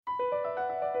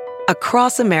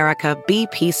Across America,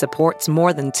 BP supports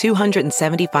more than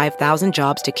 275,000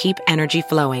 jobs to keep energy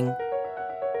flowing.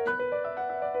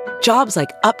 Jobs like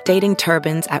updating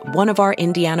turbines at one of our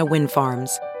Indiana wind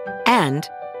farms and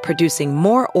producing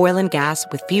more oil and gas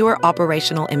with fewer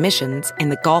operational emissions in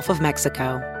the Gulf of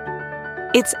Mexico.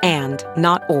 It's and,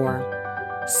 not or.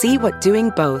 See what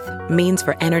doing both means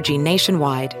for energy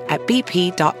nationwide at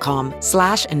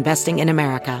bp.com/investing in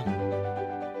America.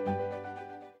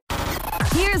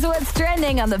 Here's what's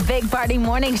trending on the Big Party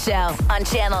Morning Show on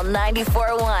Channel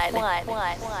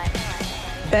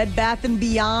 94.1. Bed Bath &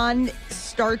 Beyond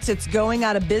starts its going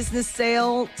out of business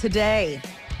sale today.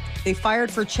 They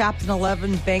filed for Chapter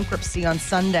 11 bankruptcy on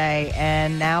Sunday,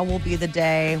 and now will be the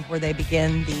day where they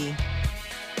begin the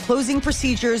closing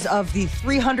procedures of the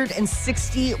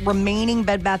 360 remaining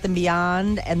Bed Bath &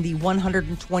 Beyond and the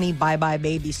 120 Bye Bye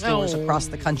Baby stores across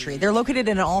the country. They're located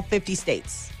in all 50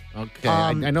 states. Okay.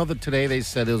 I know that today they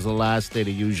said it was the last day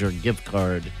to use your gift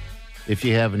card. If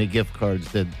you have any gift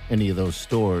cards at any of those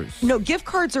stores. No, gift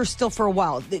cards are still for a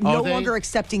while. No longer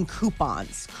accepting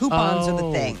coupons. Coupons are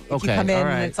the thing. If you come in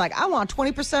and it's like, I want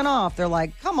 20% off. They're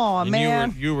like, come on,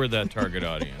 man. You were that target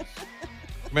audience.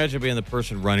 Imagine being the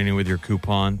person running in with your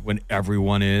coupon when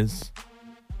everyone is.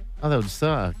 Oh, that would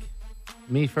suck.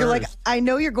 Me first. You're like, I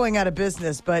know you're going out of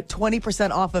business, but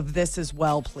 20% off of this as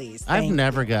well, please. I've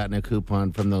never gotten a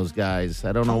coupon from those guys.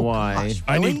 I don't know why. Gosh,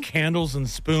 I really? need candles and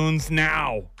spoons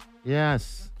now.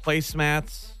 Yes.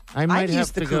 Placemats. I might have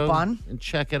used the to go coupon. and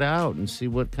check it out and see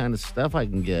what kind of stuff I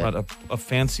can get. What, a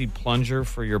fancy plunger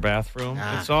for your bathroom?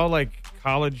 It's all like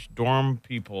college dorm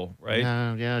people,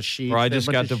 right? Yeah, sheets. Or I just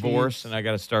got bunch of divorced sheets. and I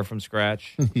got to start from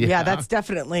scratch. Yeah, that's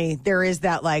definitely, there is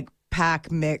that like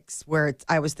pack mix where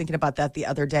I was thinking about that the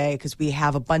other day because we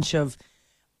have a bunch of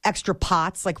extra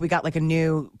pots. Like we got like a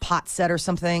new pot set or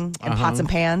something and pots and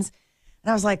pans. And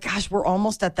I was like, gosh, we're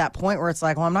almost at that point where it's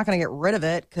like, well, I'm not going to get rid of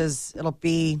it because it'll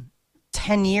be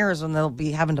 10 years and they'll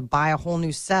be having to buy a whole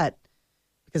new set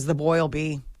because the boy will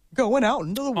be going out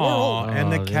into the world.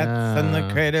 And the cats and the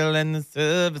cradle and the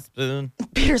silver spoon.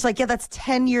 Peter's like, yeah, that's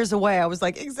 10 years away. I was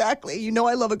like, exactly. You know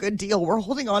I love a good deal. We're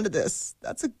holding on to this.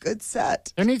 That's a good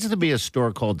set. There needs to be a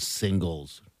store called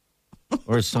Singles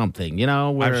or something, you know?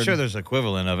 Where, I'm sure there's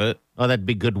equivalent of it. Oh, that'd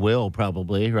be Goodwill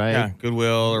probably, right? Yeah,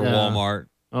 Goodwill or Walmart.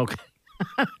 Okay.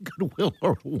 Goodwill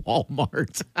or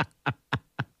Walmart.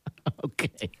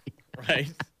 Okay.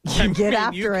 Right? Get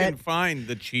after you it. can find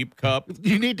the cheap cup,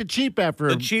 You need to cheap after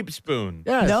the cheap spoon.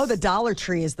 Yes. No, the Dollar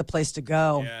Tree is the place to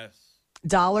go. Yes.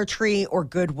 Dollar Tree or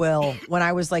Goodwill. When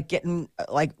I was like getting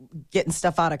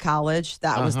stuff out of college,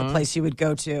 that was the place you would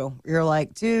go to. You're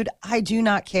like, dude, I do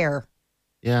not care.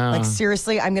 Yeah. Like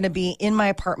seriously, I'm going to be in my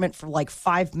apartment for like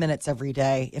 5 minutes every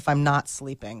day if I'm not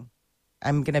sleeping.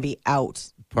 I'm going to be out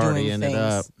Partying doing it things.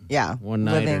 up. Yeah. Living,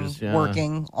 One-nighters, yeah.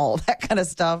 working, all that kind of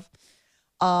stuff.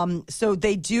 So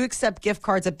they do accept gift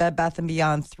cards at Bed Bath &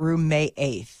 Beyond through May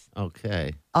 8th.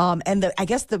 Okay. And I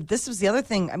guess this was the other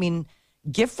thing. I mean,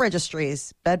 gift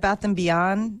registries, Bed Bath &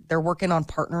 Beyond, they're working on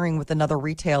partnering with another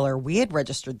retailer. We had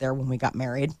registered there when we got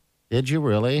married. Did you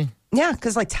really? Yeah,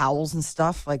 because like towels and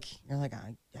stuff, like you're like,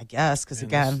 I guess, because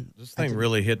again. This thing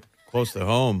really hit close to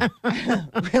home.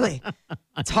 Really,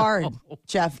 it's hard,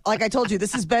 Jeff. Like I told you,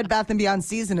 this is Bed Bath & Beyond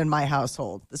season in my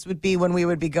household. This would be when we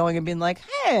would be going and being like,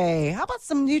 hey, how about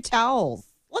some new towels?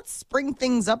 Let's spring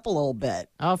things up a little bit.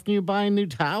 How often you buy new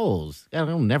towels? I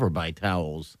don't never buy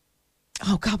towels.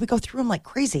 Oh, God, we go through them like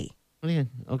crazy.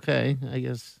 Okay, I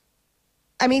guess.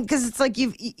 I mean, because it's like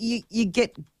you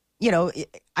get, you know,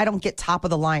 I don't get top of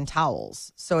the line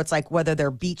towels. So it's like whether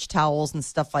they're beach towels and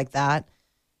stuff like that,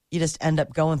 you just end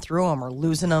up going through them or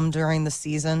losing them during the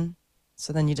season.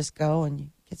 So then you just go and you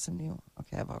get some new.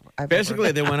 Okay,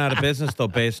 Basically, they went out of business, though,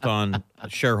 based on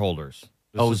shareholders.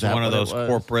 This is is that one of what it those was?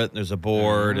 corporate, and there's a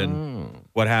board, and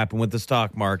what happened with the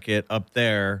stock market up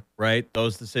there, right?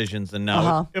 Those decisions, and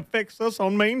now it affects us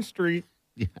on Main Street.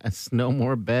 Yes, no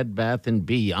more Bed Bath &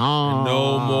 Beyond. And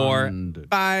no more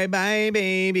bye-bye,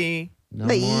 baby. No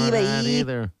more of that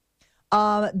either.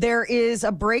 There is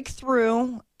a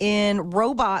breakthrough in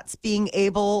robots being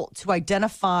able to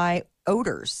identify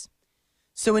odors.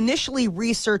 So initially,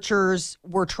 researchers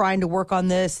were trying to work on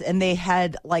this, and they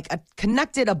had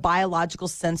connected a biological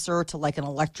sensor to like an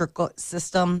electrical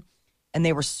system, and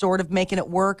they were sort of making it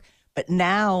work. But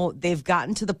now they've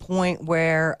gotten to the point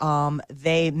where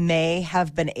they may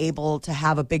have been able to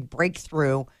have a big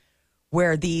breakthrough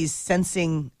where these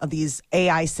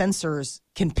AI sensors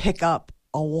can pick up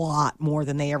a lot more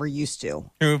than they ever used to.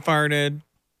 Who farted?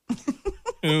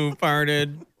 Who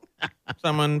farted?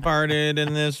 Someone farted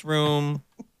in this room.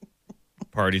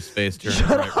 Party space turn. Shut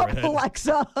right up, red.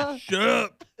 Alexa. Shut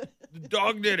up. The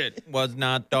dog did it. Was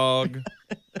not dog.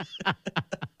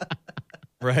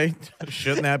 Right?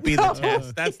 Shouldn't that be the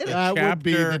test? That's the That chapter would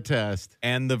be the test.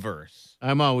 and the verse.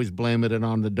 I'm always blaming it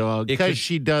on the dog It because could-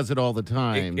 she does it all the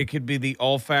time. It could be the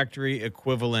olfactory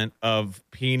equivalent of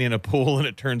peeing in a pool and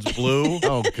it turns blue.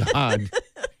 Oh, God.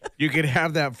 You could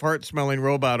have that fart-smelling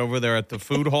robot over there at the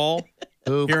food hall.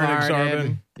 Who Here in farted?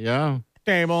 Exarban. Yeah.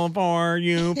 Table for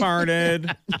you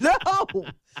farted.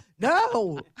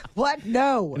 No. What?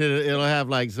 No. And it'll have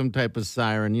like some type of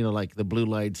siren, like the blue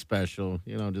light special,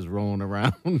 just rolling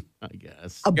around, I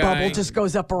guess. A Guy. bubble just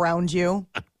goes up around you.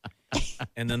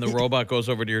 And then the robot goes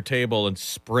over to your table and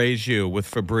sprays you with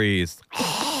Febreze.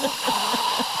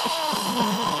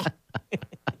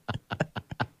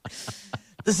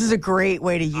 This is a great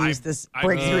way to use this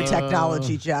breakthrough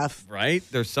technology, Jeff. Right?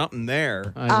 There's something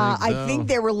there. I think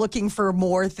they were looking for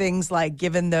more things like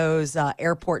giving those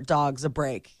airport dogs a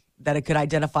break, that it could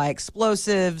identify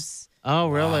explosives, Oh,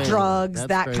 really? drugs, That's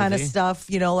that kind of crazy. stuff.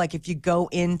 Like if you go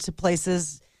into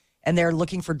places and they're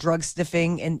looking for drug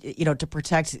sniffing and, to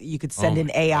protect, you could send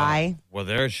in AI. Well,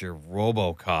 there's your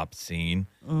RoboCop scene.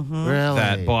 Really?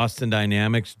 That Boston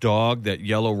Dynamics dog, that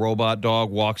yellow robot dog,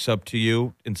 walks up to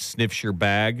you and sniffs your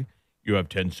bag. You have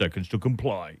 10 seconds to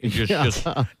comply. It just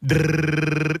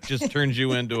turns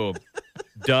you into a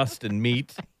dust and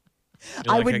meat.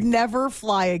 You're I like, would never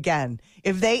fly again.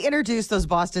 If they introduced those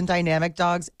Boston Dynamic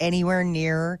dogs anywhere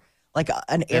near like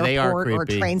an Yeah, they are airport or a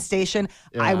creepy. train station,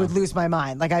 I Yeah. would lose my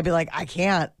mind. Like I'd be like, I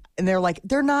can't. And they're like,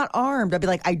 they're not armed. I'd be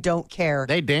like, I don't care.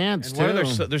 They dance, And too. what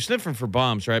are they're sniffing for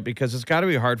bombs, right? Because it's got to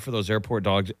be hard for those airport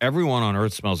dogs. Everyone on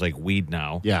Earth smells like weed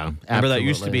now. Yeah, Remember that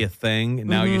used to absolutely. be a thing, and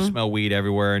now you smell weed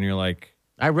everywhere, and you're like,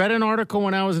 I read an article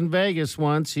when I was in Vegas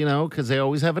once, because they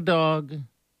always have a dog.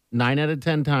 9 out of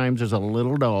 10 times there's a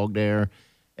little dog there.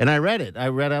 And I read it. I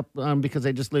read up because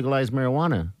they just legalized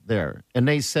marijuana there. And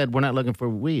they said, we're not looking for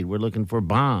weed. We're looking for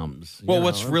bombs. well, You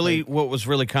know, what was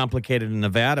really complicated in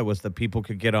Nevada was that people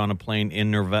could get on a plane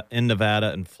in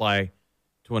Nevada and fly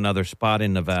to another spot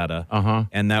in Nevada,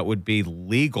 and that would be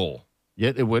legal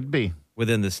Yeah, it would be.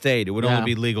 within the state. It would Yeah.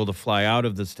 only be legal to fly out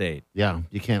of the state. Yeah,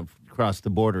 you can't cross the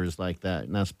borders like that.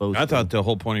 You're not supposed I to. thought the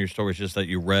whole point of your story was just that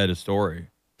you read a story.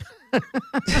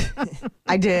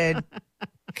 I did.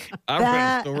 I read a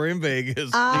That- story in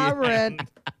Vegas. I read.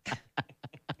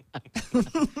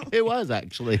 It was,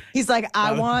 actually. He's like,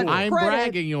 I want I'm credit.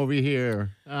 bragging over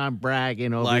here. I'm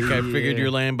bragging over Like here. I figured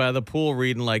you're laying by the pool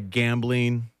reading like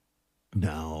gambling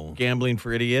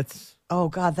for idiots. Oh,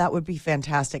 God, that would be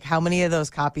fantastic. How many of those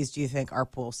copies do you think are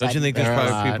poolside? Don't you think there's There are a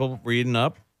probably lot. people reading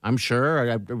up I'm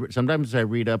sure. Sometimes I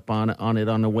read up on it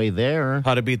on the way there.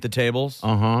 how to beat the tables?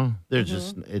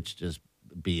 There's it's just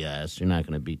BS. You're not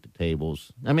going to beat the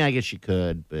tables. I mean, I guess you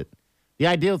could, but the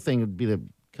ideal thing would be to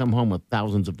come home with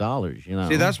thousands of dollars.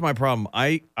 See, that's my problem.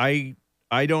 I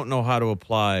don't know how to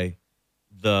apply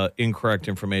the incorrect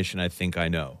information I think I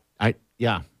know.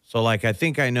 Yeah. So, like, I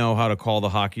think I know how to call the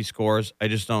hockey scores. I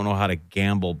just don't know how to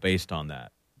gamble based on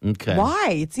that. Okay. Why?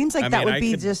 It seems like that would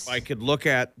be just. I could look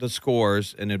at the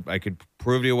scores and I could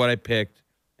prove to you what I picked.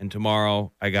 And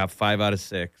tomorrow I got 5 out of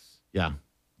 6. Yeah.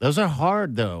 Those are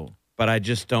hard though. But I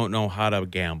just don't know how to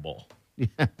gamble.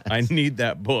 I need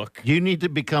that book. You need to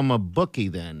become a bookie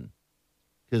then,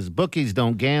 because bookies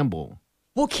don't gamble.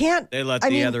 Well, can't. They let I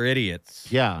the mean, other idiots.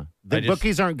 Yeah, the I just-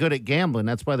 bookies aren't good at gambling.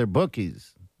 That's why they're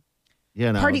bookies.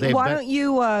 Party, they why bet-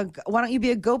 don't you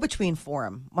be a go-between for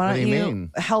him? Why What don't do you you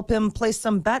mean? help him place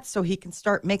some bets so he can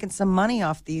start making some money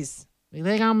off these? You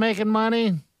think I'm making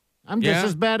money? I'm just Yeah.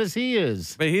 as bad as he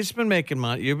is. But he's been making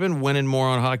money. You've been winning more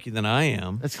on hockey than I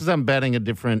am. That's because I'm betting a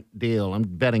different deal. I'm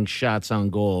betting shots on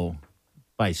goal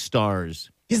by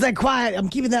Stars. He's like, quiet. I'm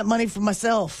keeping that money for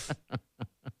myself.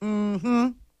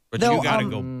 But They'll, you got to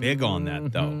go big on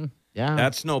that, though. Yeah,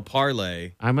 That's no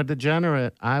parlay. I'm a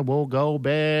degenerate. I will go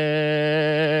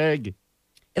big.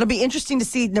 It'll be interesting to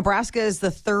see. Nebraska is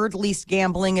the third least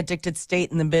gambling addicted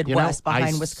state in the Midwest, I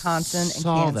behind Wisconsin and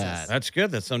saw Kansas. that. That's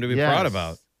good. That's something to be Yes. proud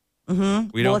about. Mm-hmm.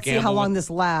 We don't Let's see how gamble long with- this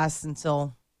lasts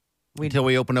until we Until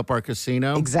we open up our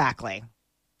casino. exactly.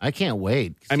 I can't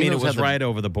wait. I mean, it Casinos was have the- right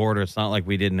over the border. It's not like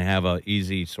we didn't have an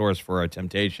easy source for our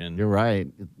temptation. You're right.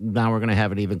 Now we're going to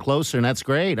have it even closer, and that's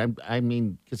great. I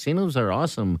mean, casinos are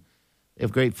awesome. They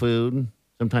have great food.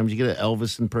 Sometimes you get an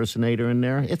Elvis impersonator in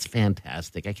there. It's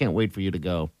fantastic. I can't wait for you to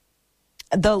go.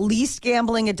 The least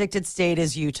gambling addicted state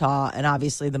is Utah, and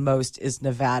obviously the most is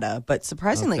Nevada. But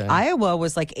surprisingly, Okay. Iowa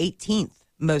was like 18th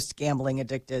most gambling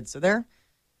addicted. So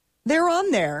they're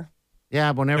on there.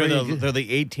 Yeah, whenever They're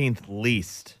the 18th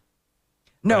least.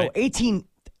 No, Right.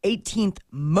 18th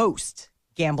most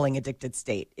gambling addicted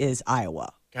state is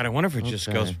Iowa. God, I wonder if it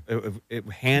just goes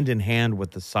hand in hand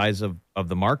with the size of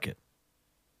the market.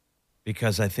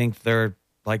 Because I think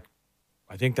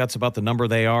I think that's about the number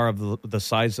they are of the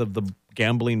size of the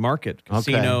gambling market.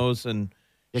 Casinos and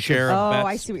share of bets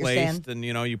I see what you're saying. And,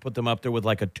 you put them up there with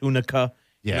like a Tunica.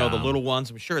 Yeah. The little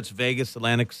ones. I'm sure it's Vegas,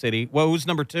 Atlantic City. Well, who's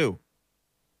number 2?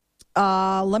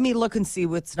 Let me look and see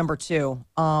what's number 2.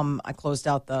 I closed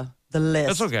out the list.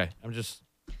 That's okay. I'm just...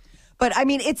 But I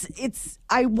mean, it's.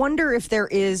 I wonder if there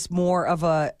is more of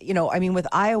a, with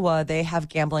Iowa, they have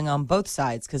gambling on both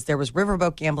sides because there was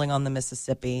riverboat gambling on the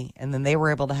Mississippi, and then they were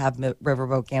able to have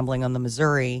riverboat gambling on the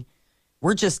Missouri.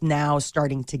 We're just now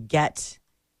starting to get,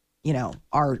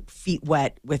 our feet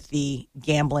wet with the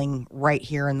gambling right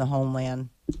here in the homeland.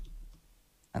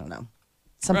 I don't know,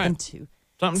 something to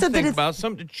think about,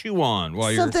 something to chew on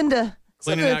while you're something to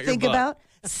butt. think about.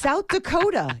 South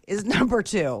Dakota is number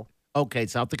 2. Okay,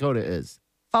 South Dakota is.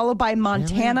 Followed by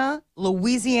Montana,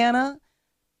 Louisiana,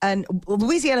 and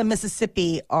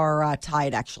Mississippi are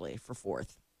tied actually for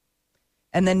 4th.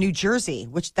 And then New Jersey,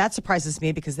 which that surprises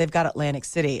me because they've got Atlantic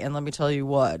City. And let me tell you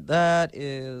what, that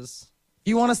is, if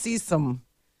you want to see some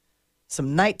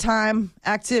nighttime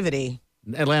activity.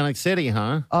 Atlantic City,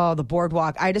 huh? Oh, the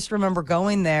boardwalk. I just remember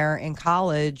going there in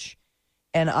college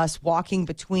and us walking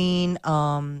between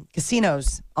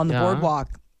casinos on the boardwalk.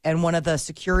 And one of the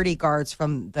security guards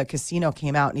from the casino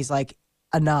came out and he's like,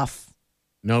 enough.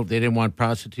 No, they didn't want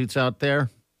prostitutes out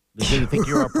there? They didn't think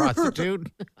you were a prostitute?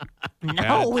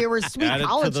 No, we were sweet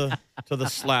college. To the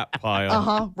slap pile.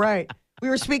 Uh-huh, right. We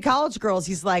were sweet college girls.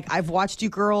 He's like, I've watched you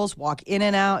girls walk in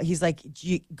and out. He's like,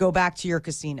 go back to your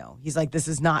casino. He's like, this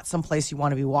is not some place you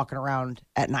want to be walking around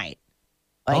at night.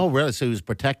 Oh, really? So he was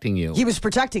protecting you? He was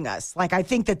protecting us. Like, I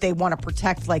think that they want to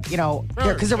protect,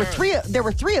 because there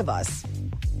were three of us.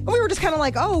 And we were just kind of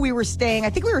like, we were staying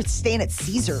at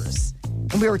Caesars.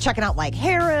 And we were checking out like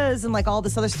Harrah's and like all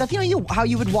this other stuff. How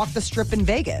you would walk the strip in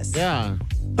Vegas. Yeah.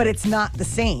 But it's not the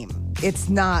same. It's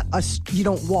not you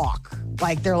don't walk.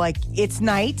 Like they're like, it's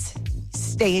night,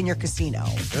 stay in your casino.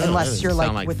 Unless you're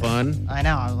like with fun. I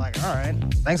know. I was like, all right,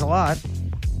 thanks a lot.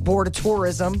 Board of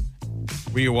tourism.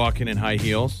 Were you walking in high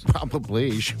heels?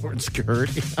 Probably. Short skirt.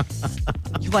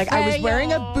 Like I was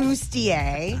wearing a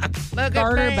bustier,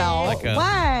 garter belt.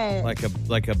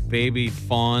 Like a baby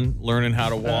fawn learning how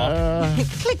to walk.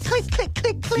 Click, click, click,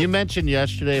 click, click. You mentioned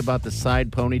yesterday about the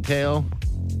side ponytail,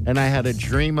 and I had a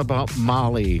dream about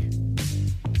Molly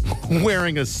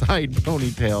wearing a side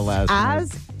ponytail last night.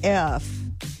 As if.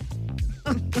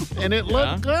 And it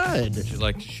looked good. Would you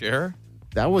like to share?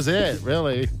 That was it,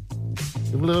 really.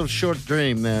 A little short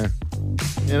dream there.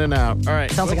 In and out. All right.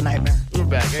 Sounds like a nightmare. We're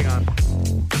back. Hang on.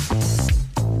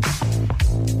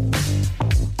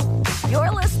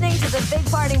 You're listening to the Big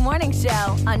Party Morning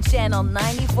Show on Channel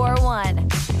 94.1.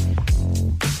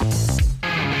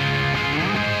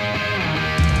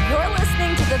 You're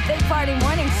listening to the Big Party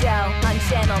Morning Show on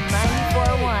Channel 94.1.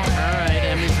 All right.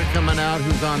 Emmys are coming out.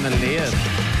 Who's on the list?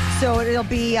 So it'll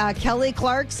be Kelly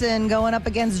Clarkson going up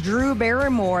against Drew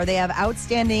Barrymore. They have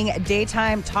outstanding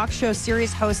daytime talk show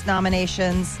series host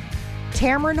nominations.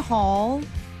 Tamron Hall,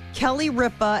 Kelly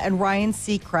Ripa, and Ryan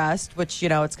Seacrest, which,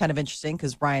 it's kind of interesting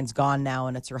because Ryan's gone now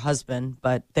and it's her husband,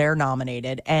 but they're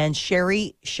nominated. And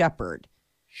Sherry Shepherd.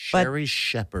 Sherry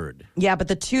Shepherd. Yeah, but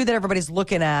the two that everybody's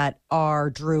looking at are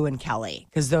Drew and Kelly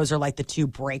because those are like the two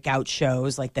breakout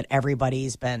shows like that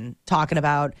everybody's been talking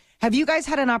about. Have you guys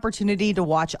had an opportunity to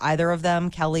watch either of them,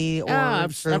 Kelly or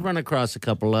I've run across a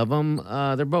couple of them.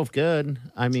 They're both good.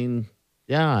 I mean,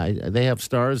 they have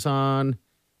stars on.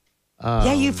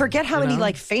 You forget how many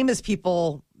like famous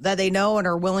people that they know and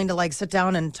are willing to like sit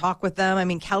down and talk with them. I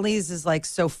mean, Kelly's is like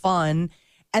so fun.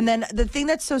 And then the thing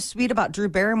that's so sweet about Drew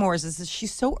Barrymore's is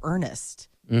she's so earnest.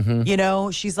 Mm-hmm.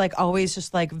 She's like always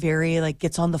just like very like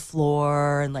gets on the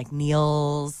floor and like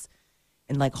kneels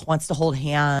and like wants to hold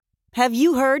hands. Have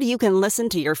you heard you can listen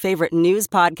to your favorite news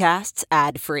podcasts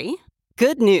ad-free?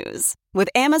 Good news. With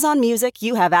Amazon Music,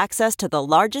 you have access to the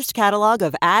largest catalog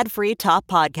of ad-free top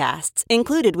podcasts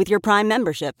included with your Prime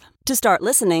membership. To start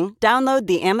listening, download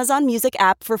the Amazon Music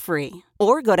app for free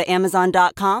or go to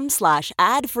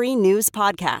amazon.com/ad-free news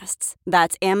podcasts.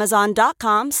 That's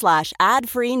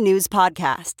amazon.com/ad-free news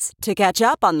podcasts to catch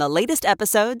up on the latest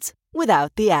episodes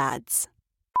without the ads.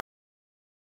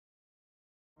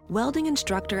 Welding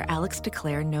instructor Alex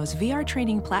DeClaire knows VR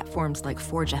training platforms like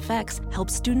Forge FX help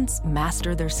students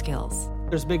master their skills.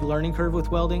 There's a big learning curve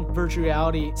with welding. Virtual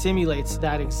reality simulates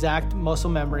that exact muscle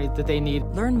memory that they need.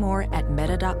 Learn more at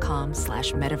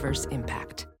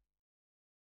meta.com/metaverseimpact.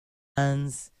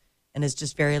 And is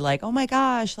just very like, oh my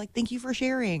gosh, like, thank you for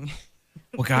sharing.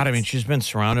 Well, God, I mean, she's been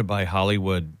surrounded by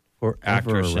Hollywood Forever,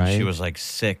 actress, right? and she was like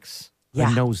 6. Yeah.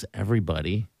 And knows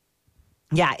everybody.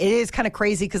 Yeah, it is kind of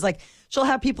crazy because, like, she'll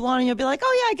have people on and you'll be like,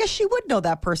 oh, yeah, I guess she would know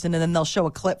that person. And then they'll show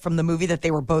a clip from the movie that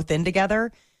they were both in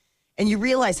together. And you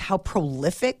realize how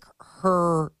prolific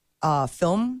her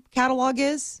film catalog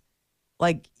is.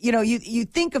 Like, you know, you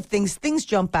think of things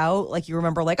jump out. Like, you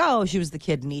remember, like, oh, she was the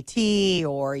kid in E.T.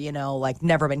 or, you know, like,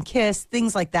 Never Been Kissed,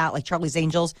 things like that, like Charlie's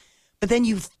Angels. But then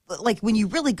when you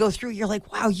really go through, you're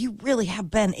like, wow, you really have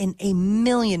been in a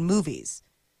million movies.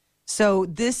 So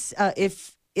this,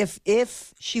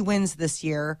 if she wins this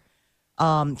year,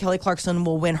 Kelly Clarkson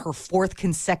will win her 4th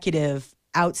consecutive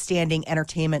Outstanding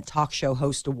Entertainment Talk Show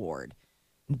Host Award.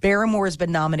 Barrymore has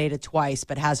been nominated twice,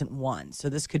 but hasn't won. So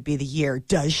this could be the year.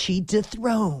 Does she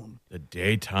dethrone The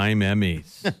Daytime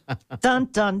Emmys. dun,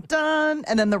 dun, dun.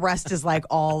 And then the rest is like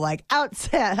all like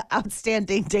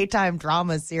outstanding daytime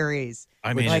drama series.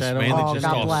 I mean, Like, it's mainly just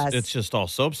God bless. it's just all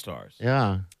soap stars.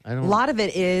 Yeah. I A don't. lot of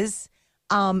it is.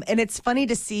 And it's funny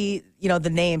to see, you know, the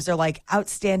names. They're like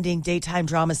outstanding daytime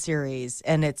drama series.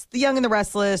 And it's The Young and the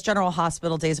Restless, General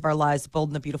Hospital, Days of Our Lives, Bold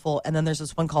and the Beautiful. And then there's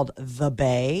this one called The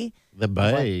Bay. The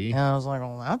Bay. And I was like,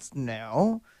 well, that's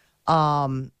new.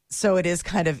 So it is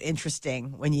kind of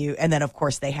interesting when and then of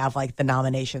course they have like the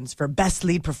nominations for Best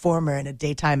Lead Performer in a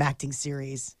Daytime Acting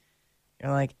Series.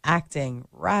 You're like, acting,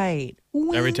 right.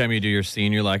 Every time you do your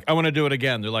scene, you're like, I want to do it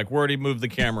again. They're like, we already moved the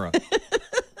camera.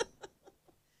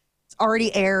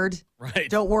 Already aired. Right.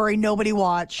 Don't worry, nobody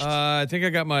watched. I think I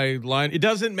got my line. It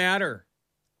doesn't matter.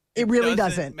 it really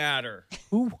doesn't. matter.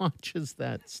 Who watches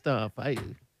that stuff?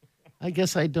 I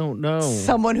guess I don't know.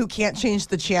 Someone who can't change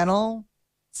the channel.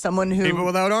 Someone who People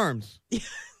without arms.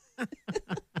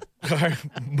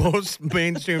 Most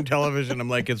mainstream television, I'm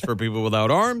like, it's for people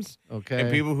without arms Okay.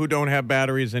 and people who don't have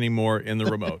batteries anymore in the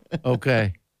remote.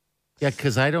 Okay. Yeah,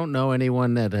 because I don't know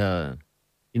anyone that,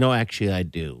 actually I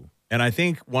do. And I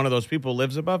think one of those people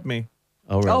lives above me.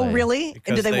 Oh, really? Oh, really? And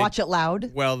Because do they they- watch it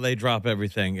loud? Well, they drop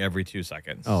everything every 2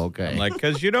 seconds. Oh, okay. I'm like,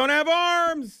 because you don't have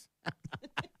arms.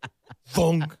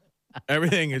 Thunk.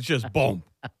 Everything is just boom.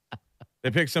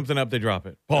 They pick something up, they drop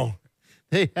it. Boom.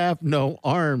 They have no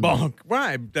arms. Bonk.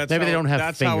 Right. That's Maybe they don't have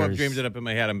That's how I've fingers. dreamed it up in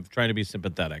my head. I'm trying to be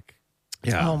sympathetic.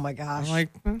 Yeah. Oh my gosh. I'm like,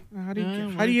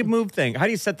 how do you move things? How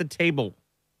do you set the table?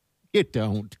 You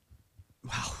don't.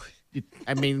 Wow.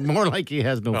 I mean, more like he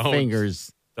has no Don't.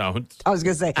 fingers. Don't. I was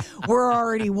going to say, we're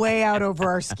already way out over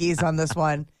our skis on this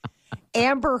one.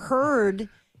 Amber Heard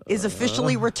is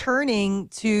officially returning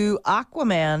to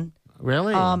Aquaman.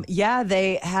 Really? Yeah,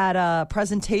 they had a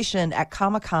presentation at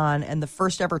Comic-Con and the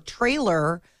first ever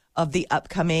trailer of the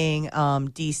upcoming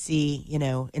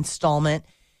DC, installment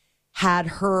had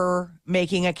her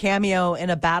making a cameo in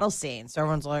a battle scene. So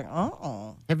everyone's like,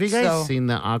 oh. Have you guys seen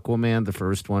the Aquaman, the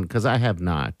first one? Because I have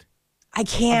not. I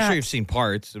can't. I'm sure you've seen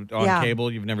parts on Yeah.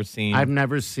 cable. You've never seen.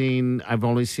 I've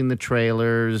only seen the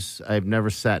trailers. I've never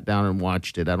sat down and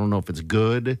watched it. I don't know if it's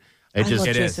good. I love It is.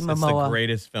 Jason It's the Momoa.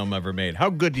 greatest film ever made. How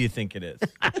good do you think it is?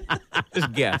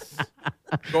 Just guess.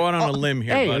 Go out on a limb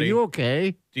here, Hey, buddy. are you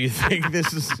okay? Do you think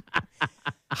this is...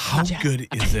 How good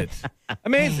is it?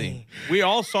 Amazing. We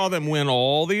all saw them win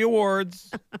all the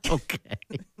awards. Okay.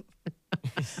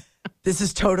 This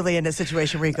is totally in a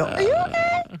situation where you go, are you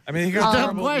okay? I mean, It's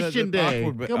dumb question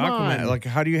day. Come on. Like,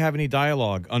 how do you have any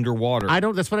dialogue underwater?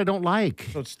 That's what I don't like.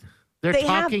 So it's, They're They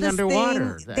have talking this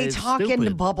underwater. thing, they It's talk into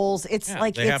stupid. bubbles. It's yeah,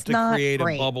 like, they have it's to not create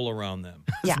great. a bubble around them.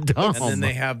 Yeah. Dumb. And then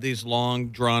they have these long,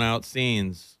 drawn-out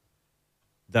scenes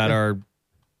that are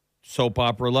soap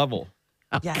opera level.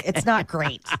 Yeah, it's not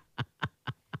great.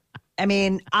 I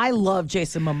mean, I love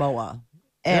Jason Momoa.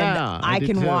 And Yeah, I I do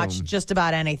can too. watch just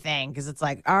about anything because it's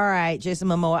like, all right, Jason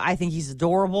Momoa, I think he's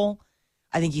adorable.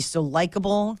 I think he's so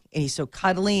likable and he's so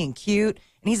cuddly and cute.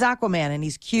 And he's Aquaman and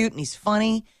he's cute and he's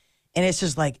funny. And it's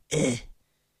just like, ugh.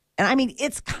 And I mean,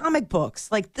 it's comic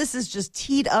books. Like, this is just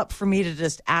teed up for me to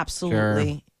just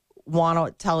absolutely want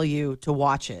to tell you to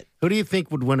watch it. Who do you think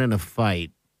would win in a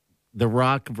fight? The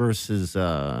Rock versus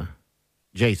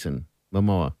Jason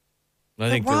Momoa. I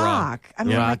think The Rock. I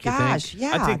mean, The my Rock, you think? gosh.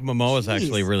 Yeah. I think Momoa's Jeez.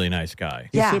 actually a really nice guy.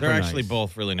 Yeah. super They're actually nice.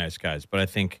 both really nice guys. But I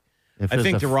think If there's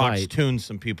The a Rock's fight- tuned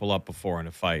some people up before in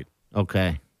a fight.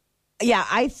 Okay. Yeah,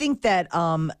 I think that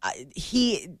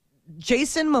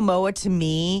Jason Momoa to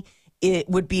me, it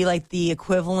would be like the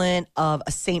equivalent of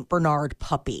a Saint Bernard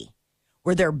puppy,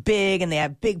 where they're big and they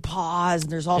have big paws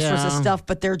and there's all sorts of Yeah. stuff,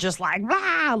 but they're just like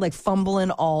like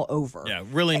fumbling all over. Yeah,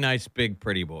 really nice, big,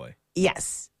 pretty boy.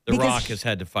 Yes, The because Rock has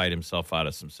had to fight himself out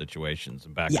of some situations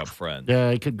and back Yeah. up friends.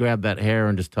 Yeah, he could grab that hair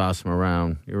and just toss him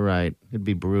around. You're right. It'd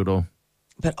be brutal.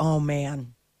 But oh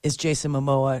man, is Jason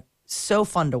Momoa so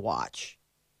fun to watch?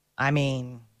 I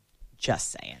mean,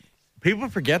 just saying. People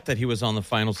forget that he was on the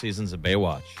final seasons of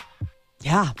Baywatch.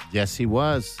 Yeah. Yes, he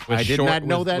was. With I did short- not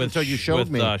know with- that with until you sh- showed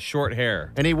with, me. Short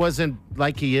hair. And he wasn't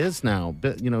like he is now.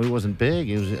 He wasn't big.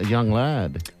 He was a young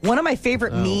lad. One of my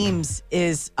favorite memes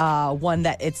is one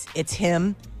that it's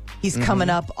him. He's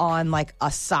coming up on like a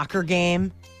soccer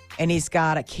game, and he's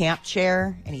got a camp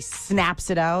chair, and he snaps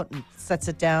it out and sets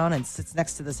it down and sits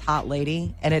next to this hot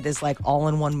lady, and it is like all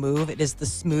in one move. It is the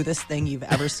smoothest thing you've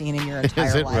ever seen in your entire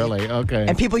Is it life. really? Okay.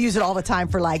 And people use it all the time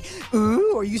for like,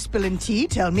 ooh, are you spilling tea?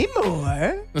 Tell me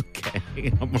more. Okay.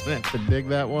 I'm going to have to dig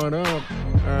that one up.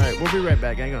 All right. We'll be right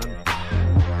back. Hang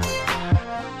on.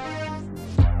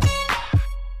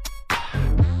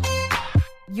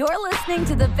 You're listening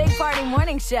to the Big Party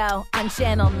Morning Show on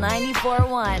Channel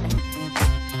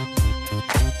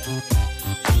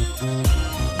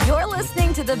 94.1. You're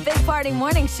listening to the Big Party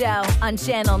Morning Show on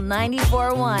Channel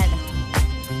 94.1.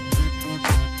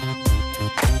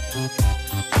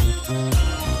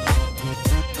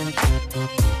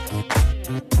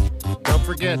 Don't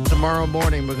forget, tomorrow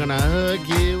morning, we're going to hook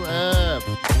you up.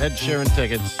 Ed Sheeran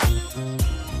tickets.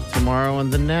 Tomorrow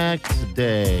and the next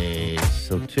day.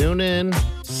 So tune in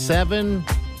 7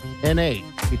 and 8.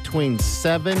 Between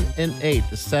 7 and 8.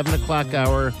 The 7 o'clock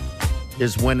hour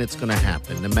is when it's going to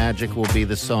happen. The magic will be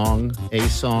the song, a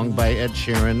song by Ed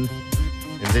Sheeran.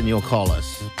 And then you'll call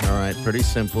us. All right. Pretty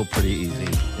simple, pretty easy.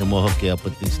 And we'll hook you up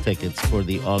with these tickets for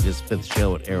the August 5th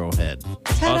show at Arrowhead.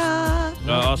 Ta-da!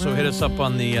 Also hit us up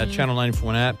on the Channel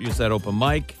 94 app. Use that open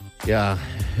mic. Yeah.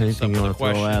 Anything you Some want to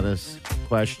throw question. at us?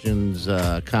 Questions,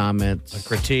 comments. A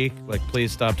critique. Like,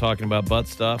 please stop talking about butt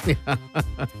stuff.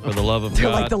 For the love of They're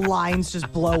God. like the lines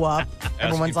just blow up.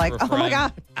 Everyone's you like, for a oh my friend.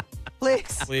 God,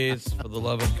 please. Please, for the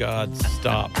love of God,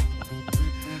 stop.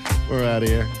 We're out of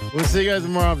here. We'll see you guys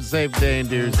tomorrow. Have a safe day and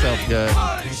do yourself good.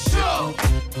 Party show.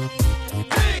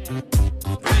 Big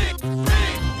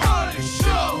party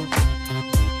show.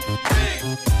 Big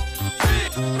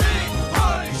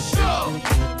party show.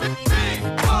 Big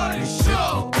party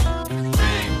show.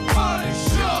 Big party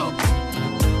show.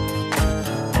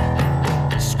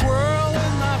 Squirrel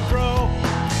in my fro.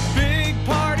 Big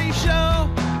party show.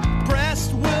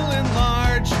 Breast will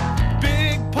enlarge.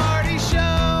 Big party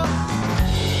show.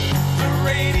 The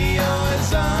radio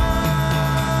is on.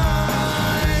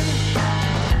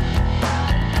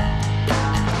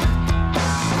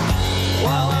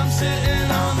 While I'm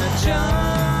sitting on the john.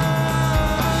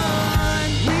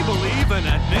 We believe in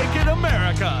a naked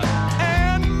America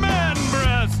and man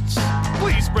breasts.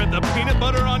 Please spread the peanut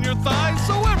butter on your thighs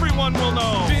so everyone will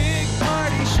know. Big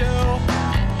party show.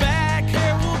 Back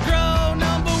hair will grow.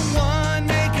 Number one,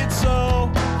 make it so.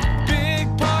 Big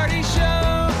party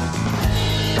show.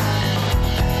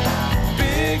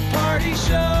 Big party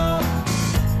show.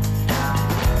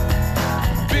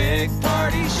 Big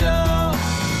party show.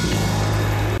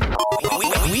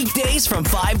 Weekdays from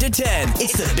 5 to 10.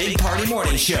 It's the Big Party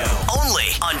Morning Show. Only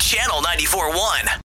on Channel 94.1.